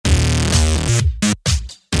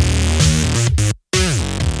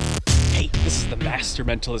Mr.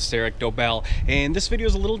 Mentalist Erik Dobell, and this video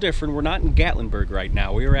is a little different. We're not in Gatlinburg right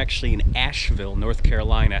now. We are actually in Asheville, North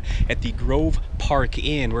Carolina, at the Grove Park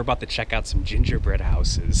Inn. We're about to check out some gingerbread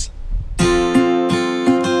houses.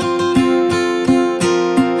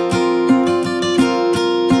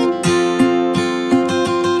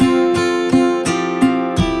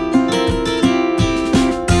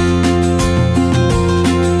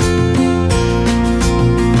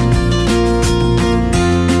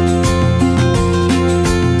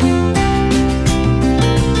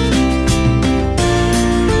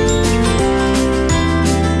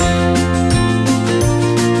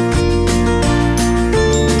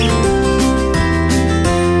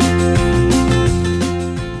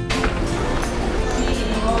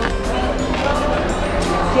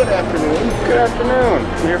 Good afternoon.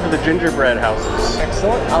 I'm here for the gingerbread houses.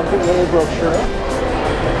 Excellent. I'll give you a little brochure.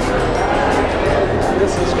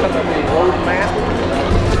 This is kind of the road map.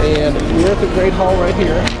 And we're at the Great Hall right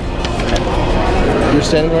here. You're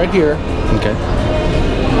standing right here. Okay.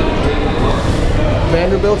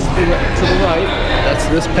 Vanderbilt's to the right. That's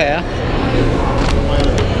this path.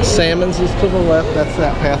 Salmon's is to the left. That's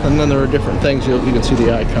that path. And then there are different things. You can see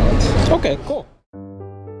the icons. Okay, cool.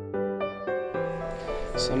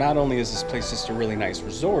 So not only is this place just a really nice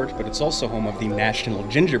resort, but it's also home of the National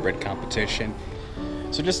Gingerbread Competition.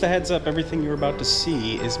 So just a heads up, everything you're about to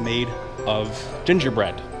see is made of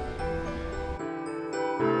gingerbread.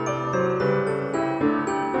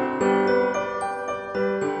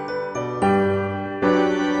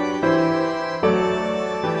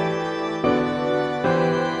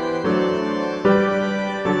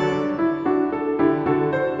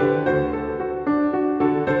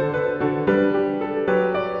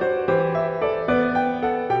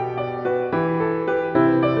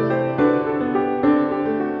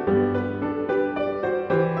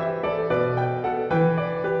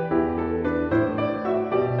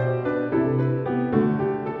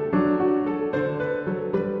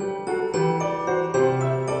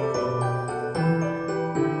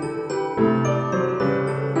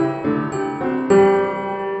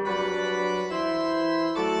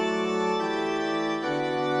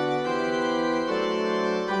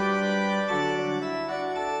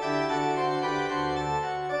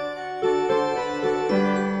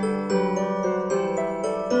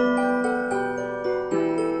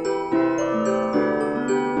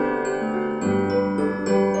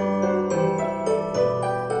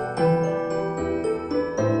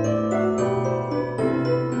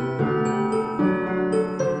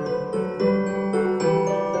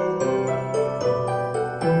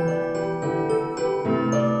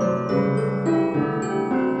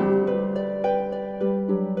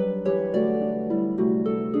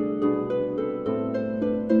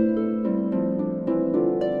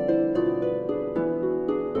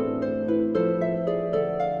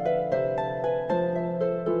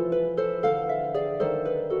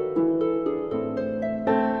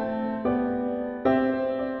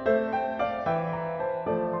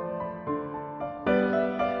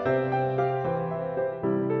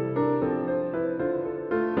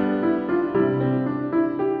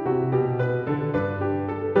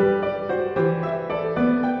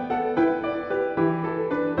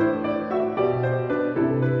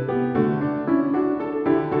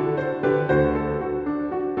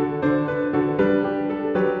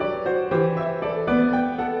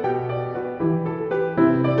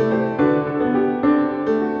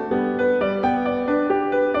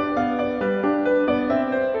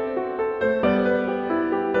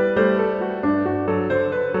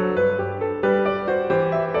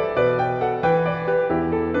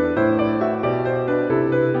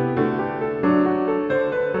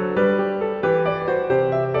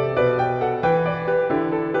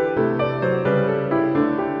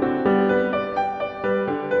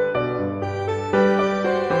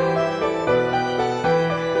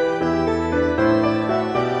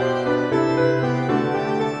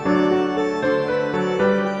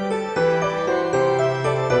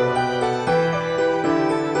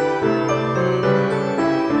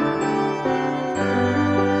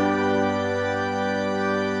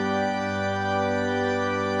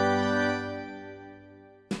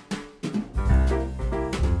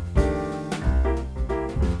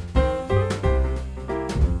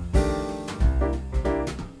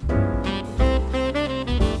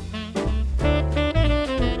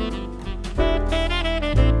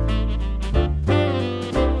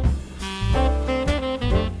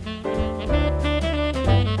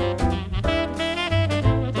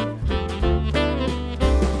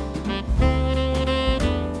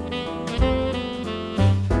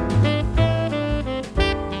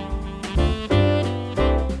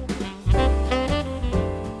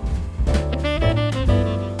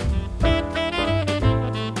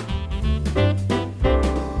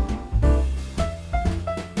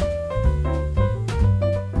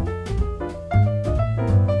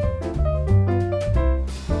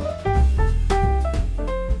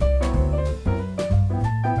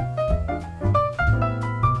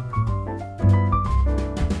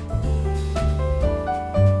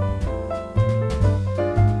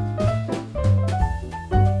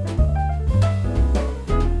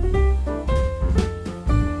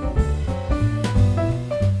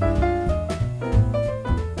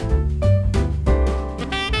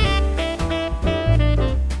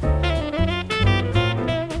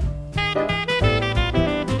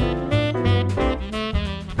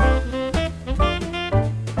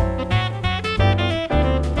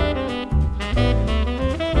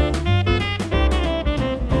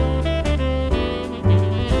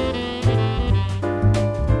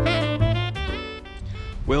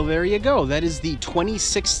 there you go. That is the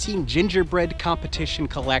 2016 Gingerbread Competition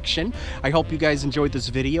Collection. I hope you guys enjoyed this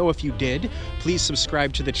video. If you did, please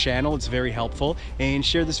subscribe to the channel. It's very helpful. And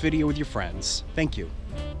share this video with your friends. Thank you.